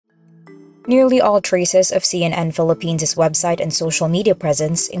Nearly all traces of CNN Philippines' website and social media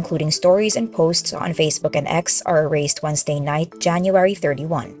presence, including stories and posts on Facebook and X, are erased Wednesday night, January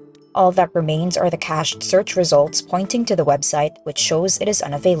 31. All that remains are the cached search results pointing to the website, which shows it is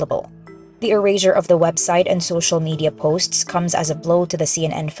unavailable. The erasure of the website and social media posts comes as a blow to the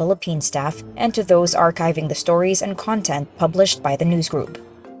CNN Philippines staff and to those archiving the stories and content published by the news group.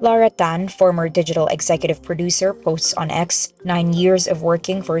 Lara Tan, former digital executive producer, posts on X, 9 years of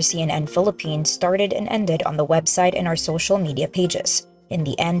working for CNN Philippines started and ended on the website and our social media pages. In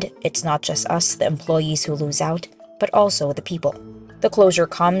the end, it's not just us, the employees, who lose out, but also the people. The closure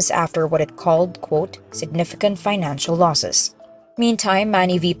comes after what it called, quote, significant financial losses. Meantime,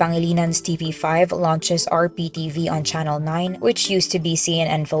 Manny V. Pangilinan's TV5 launches RPTV on Channel 9, which used to be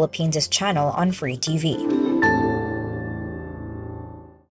CNN Philippines' channel on Free TV.